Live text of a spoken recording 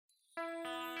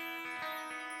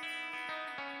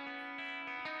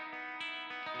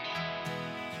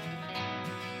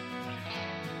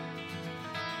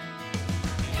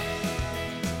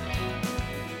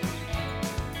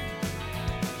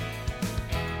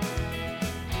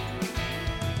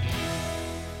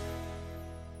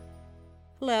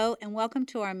Hello, and welcome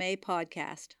to our May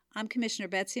podcast. I'm Commissioner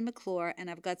Betsy McClure, and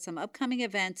I've got some upcoming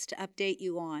events to update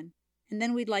you on. And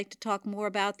then we'd like to talk more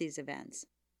about these events.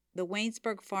 The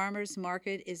Waynesburg Farmers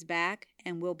Market is back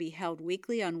and will be held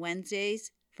weekly on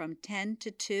Wednesdays from 10 to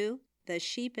 2. The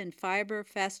Sheep and Fiber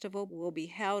Festival will be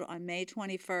held on May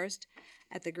 21st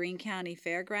at the Greene County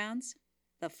Fairgrounds.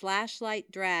 The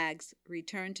Flashlight Drags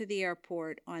return to the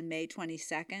airport on May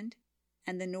 22nd.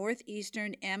 And the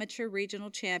Northeastern Amateur Regional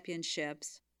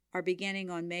Championships are beginning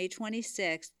on May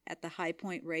 26th at the High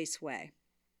Point Raceway.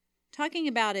 Talking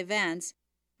about events,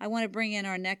 I want to bring in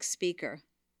our next speaker.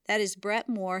 That is Bret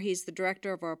Moore. He's the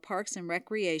director of our Parks and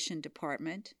Recreation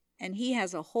Department, and he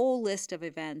has a whole list of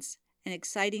events and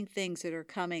exciting things that are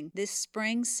coming this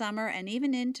spring, summer, and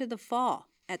even into the fall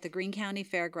at the Greene County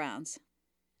Fairgrounds.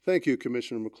 Thank you,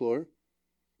 Commissioner McClure.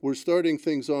 We're starting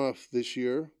things off this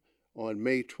year on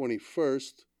May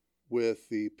 21st with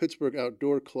the Pittsburgh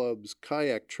Outdoor Club's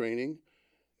kayak training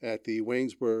at the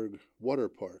Waynesburg Water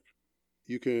Park.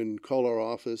 You can call our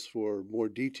office for more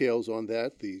details on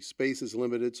that. The space is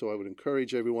limited, so I would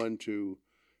encourage everyone to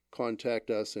contact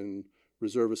us and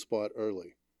reserve a spot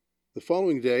early. The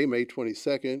following day, May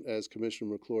 22nd, as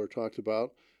Commissioner McClure talked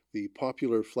about, the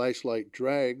popular Flashlight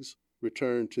Drags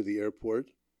return to the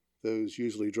airport. Those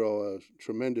usually draw a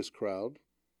tremendous crowd.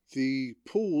 The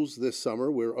pools this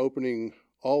summer, we're opening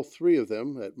all three of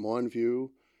them at Monview,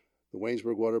 the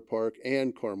Waynesburg Water Park,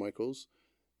 and Carmichael's.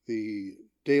 The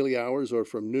daily hours are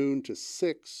from noon to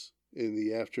 6 in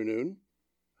the afternoon.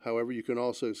 However, you can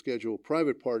also schedule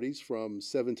private parties from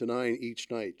 7 to 9 each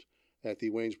night at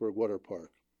the Waynesburg Water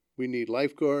Park. We need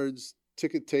lifeguards,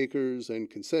 ticket takers, and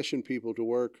concession people to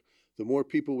work. The more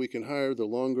people we can hire, the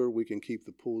longer we can keep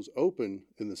the pools open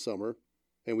in the summer.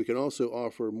 And we can also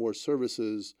offer more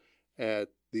services at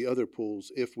the other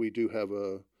pools if we do have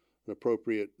an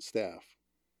appropriate staff.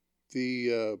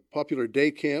 The popular day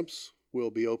camps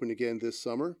will be open again this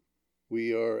summer.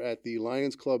 We are at the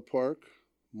Lions Club Park,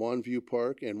 Monview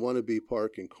Park, and Wannabe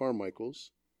Park in Carmichael's.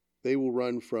 They will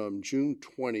run from June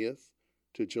 20th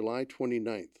to July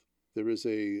 29th. There is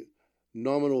a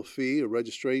nominal fee, a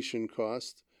registration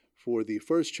cost, for the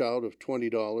first child of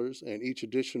 $20, and each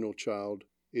additional child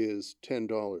is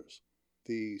 $10.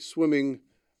 The swimming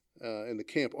and the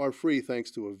camp are free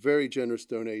thanks to a very generous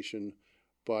donation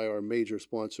by our major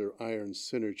sponsor, Iron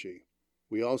Synergy.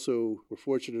 We also were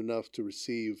fortunate enough to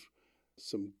receive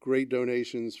some great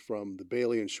donations from the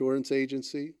Bailey Insurance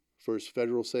Agency, First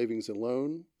Federal Savings and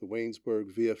Loan, the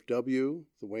Waynesburg VFW,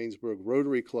 the Waynesburg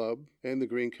Rotary Club, and the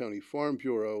Greene County Farm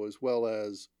Bureau, as well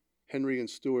as Henry and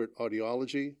Stewart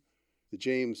Audiology, the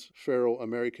James Farrell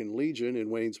American Legion in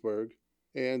Waynesburg,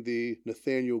 and the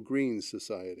Nathaniel Greene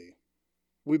Society.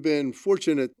 We've been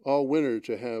fortunate all winter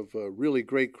to have really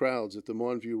great crowds at the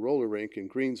Monview Roller Rink in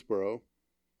Greensboro.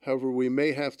 However, we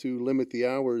may have to limit the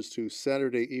hours to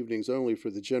Saturday evenings only for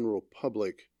the general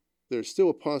public. There's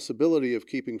still a possibility of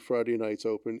keeping Friday nights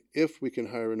open if we can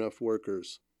hire enough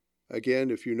workers.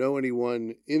 Again, if you know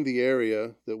anyone in the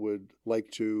area that would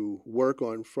like to work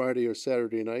on Friday or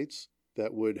Saturday nights,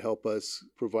 that would help us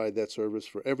provide that service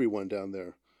for everyone down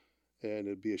there. And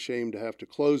it'd be a shame to have to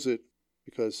close it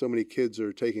because so many kids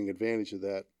are taking advantage of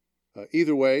that.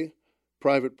 Either way,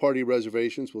 private party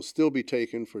reservations will still be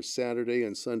taken for Saturday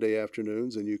and Sunday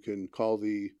afternoons, and you can call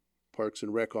the Parks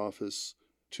and Rec office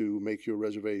to make your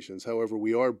reservations. However,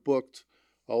 we are booked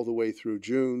all the way through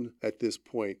June at this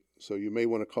point, so you may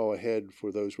want to call ahead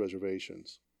for those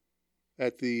reservations.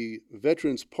 At the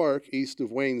Veterans Park east of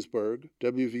Waynesburg,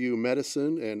 WVU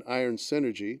Medicine and Iron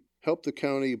Synergy helped the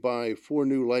county buy 4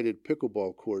 new lighted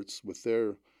pickleball courts with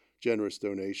their generous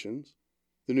donations.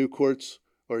 The new courts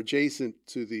are adjacent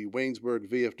to the Waynesburg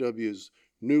VFW's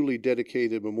newly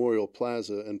dedicated Memorial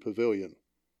Plaza and Pavilion.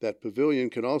 That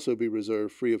pavilion can also be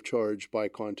reserved free of charge by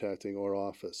contacting our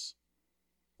office.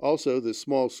 Also, the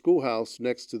small schoolhouse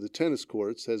next to the tennis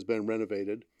courts has been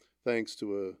renovated thanks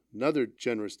to another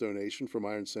generous donation from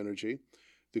Iron Synergy.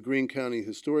 The Greene County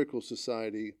Historical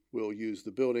Society will use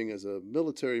the building as a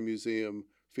military museum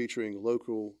featuring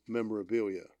local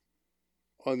memorabilia.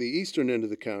 On the eastern end of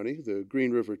the county, the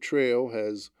Green River Trail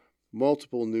has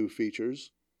multiple new features,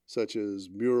 such as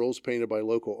murals painted by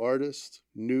local artists,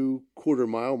 new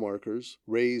quarter-mile markers,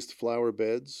 raised flower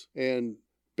beds, and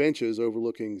benches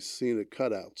overlooking scenic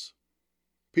cutouts.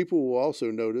 People will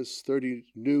also notice 30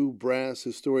 new brass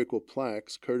historical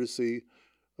plaques courtesy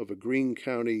of a Greene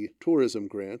County tourism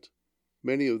grant.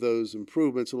 Many of those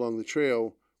improvements along the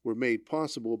trail were made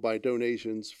possible by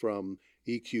donations from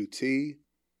EQT,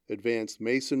 Advanced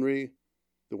Masonry,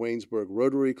 the Waynesburg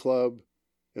Rotary Club,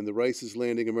 and the Rice's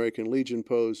Landing American Legion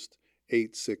Post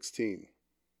 816.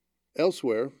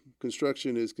 Elsewhere,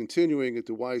 construction is continuing at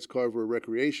the Wise Carver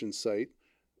Recreation Site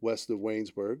west of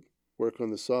Waynesburg. Work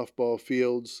on the softball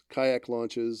fields, kayak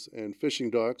launches, and fishing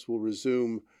docks will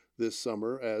resume this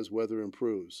summer as weather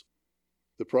improves.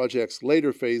 The project's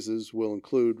later phases will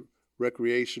include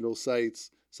recreational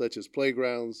sites such as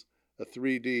playgrounds, a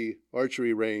 3D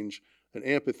archery range, an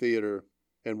amphitheater,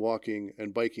 and walking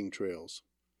and biking trails.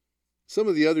 Some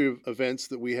of the other events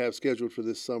that we have scheduled for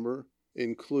this summer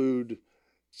include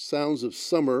Sounds of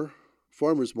Summer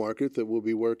Farmers Market that will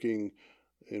be working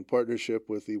in partnership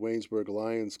with the Waynesburg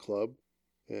Lions Club,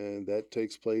 and that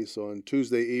takes place on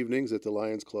Tuesday evenings at the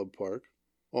Lions Club Park.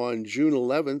 On June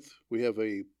 11th, we have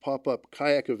a pop-up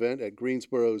kayak event at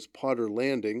Greensboro's Potter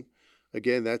Landing.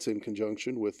 Again, that's in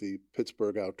conjunction with the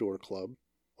Pittsburgh Outdoor Club.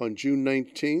 On June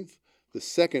 19th, the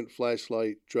second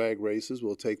flashlight drag races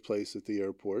will take place at the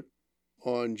airport.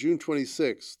 On June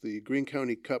 26th, the Greene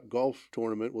County Cup Golf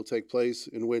Tournament will take place,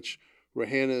 in which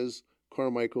Rahana's,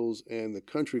 Carmichael's, and the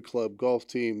Country Club golf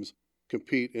teams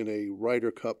compete in a Ryder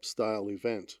Cup style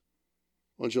event.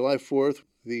 On July 4th,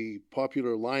 the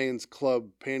popular Lions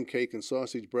Club pancake and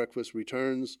sausage breakfast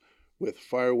returns with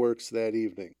fireworks that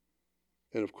evening.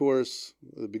 And of course,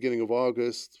 the beginning of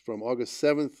August, from August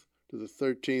 7th to the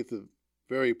 13th, the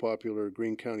very popular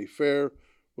Greene County Fair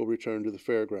will return to the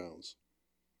fairgrounds.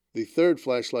 The third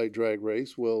flashlight drag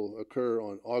race will occur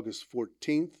on August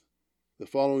 14th. The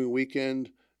following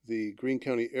weekend, the Greene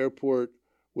County Airport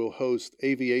will host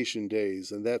Aviation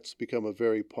Days, and that's become a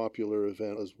very popular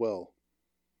event as well.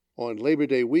 On Labor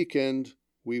Day weekend,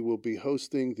 we will be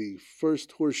hosting the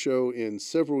first horse show in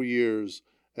several years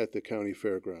at the county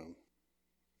fairground.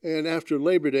 And after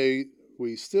Labor Day,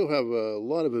 we still have a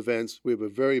lot of events. We have a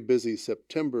very busy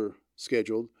September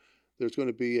scheduled. There's going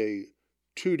to be a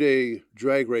 2-day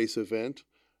drag race event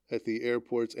at the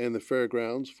airports and the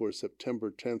fairgrounds for September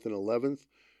 10th and 11th.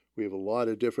 We have a lot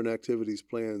of different activities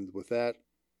planned with that.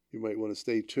 You might want to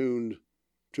stay tuned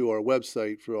to our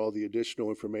website for all the additional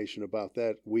information about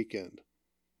that weekend.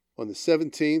 On the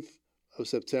 17th of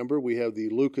September, we have the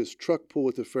Lucas Truck Pool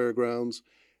at the fairgrounds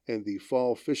and the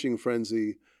Fall Fishing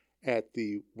Frenzy at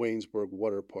the Waynesburg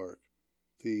Water Park.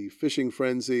 The Fishing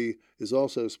Frenzy is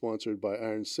also sponsored by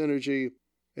Iron Synergy,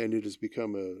 and it has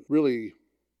become a really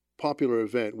popular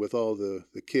event with all the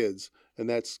kids, and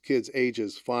that's kids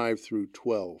ages 5 through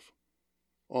 12.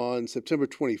 On September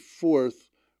 24th,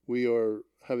 we are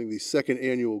having the second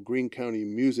annual Greene County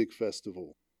Music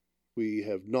Festival. We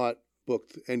have not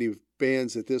booked any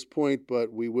bands at this point,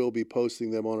 but we will be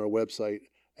posting them on our website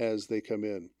as they come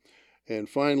in. And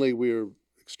finally, we are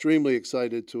extremely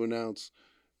excited to announce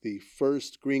the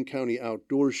first Greene County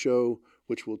Outdoor Show,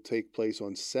 which will take place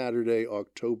on Saturday,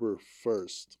 October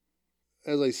 1st.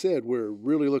 As I said, we're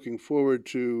really looking forward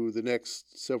to the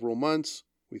next several months.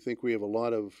 We think we have a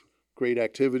lot of great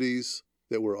activities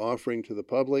that we're offering to the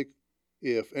public.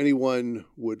 If anyone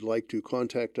would like to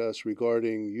contact us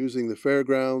regarding using the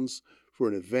fairgrounds for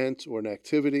an event or an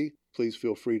activity, please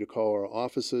feel free to call our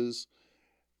offices.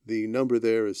 The number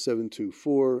there is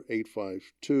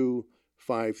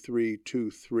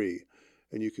 724-852-5323.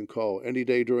 And you can call any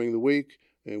day during the week,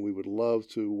 and we would love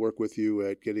to work with you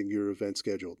at getting your event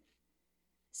scheduled.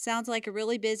 Sounds like a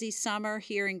really busy summer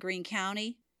here in Greene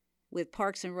County with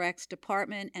Parks and Recs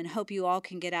Department, and hope you all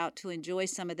can get out to enjoy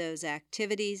some of those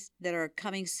activities that are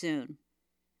coming soon.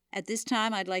 At this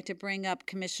time, I'd like to bring up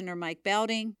Commissioner Mike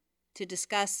Belding to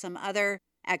discuss some other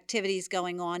activities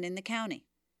going on in the county.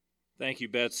 Thank you,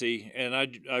 Betsy. And I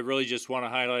really just want to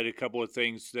highlight a couple of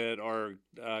things that our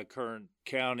current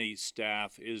county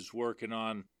staff is working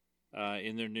on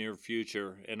in the near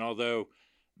future. And although,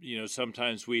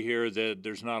 sometimes we hear that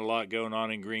there's not a lot going on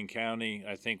in Greene County,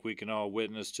 I think we can all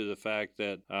witness to the fact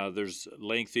that there's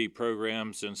lengthy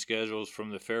programs and schedules from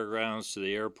the fairgrounds to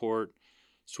the airport,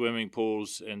 swimming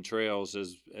pools, and trails,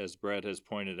 as Bret has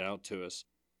pointed out to us.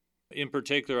 In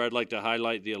particular, I'd like to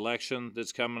highlight the election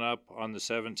that's coming up on the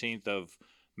 17th of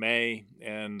May,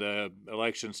 and the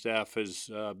election staff has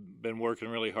been working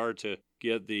really hard to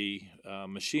get the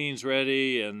machines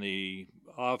ready and the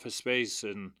office space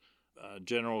and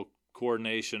general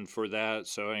coordination for that.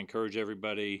 So I encourage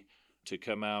everybody to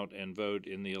come out and vote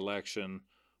in the election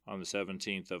on the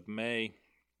 17th of May.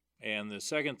 And the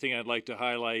second thing I'd like to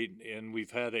highlight, and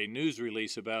we've had a news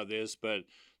release about this, but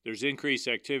there's increased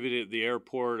activity at the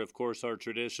airport. Of course, our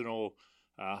traditional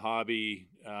hobby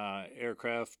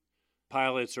aircraft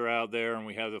pilots are out there, and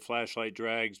we have the flashlight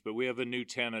drags, but we have a new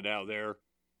tenant out there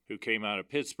who came out of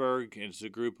Pittsburgh. It's a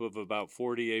group of about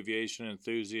 40 aviation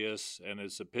enthusiasts, and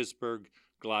it's the Pittsburgh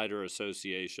Glider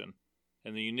Association.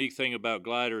 And the unique thing about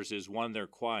gliders is, one, they're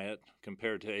quiet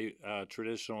compared to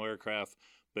traditional aircraft,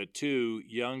 but 2,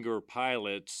 younger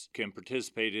pilots can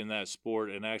participate in that sport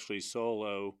and actually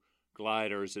solo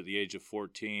gliders at the age of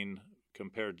 14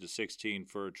 compared to 16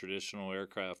 for a traditional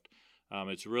aircraft.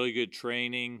 It's a really good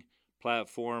training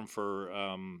platform for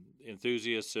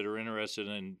enthusiasts that are interested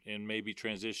in maybe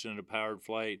transitioning to powered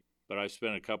flight. But I've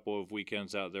spent a couple of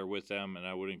weekends out there with them, and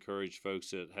I would encourage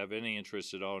folks that have any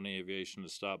interest at all in aviation to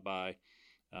stop by.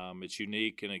 It's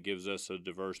unique, and it gives us a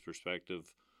diverse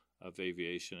perspective of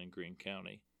aviation in Greene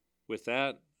County. With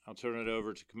that, I'll turn it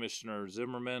over to Commissioner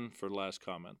Zimmerman for the last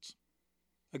comments.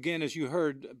 Again, as you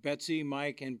heard Betsy,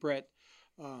 Mike, and Brett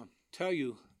tell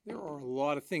you, there are a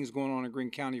lot of things going on in Greene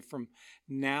County from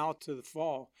now to the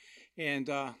fall. And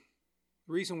the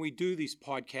reason we do these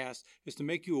podcasts is to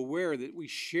make you aware that we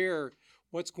share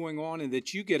what's going on and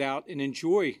that you get out and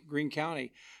enjoy Greene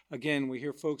County. Again, we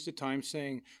hear folks at times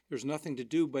saying there's nothing to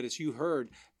do, but as you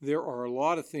heard, there are a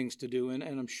lot of things to do. And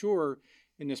I'm sure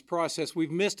in this process,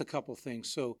 we've missed a couple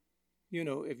things. So,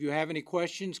 if you have any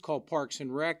questions, call Parks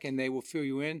and Rec and they will fill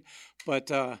you in. But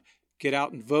get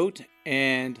out and vote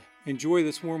and enjoy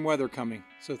this warm weather coming.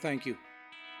 So thank you.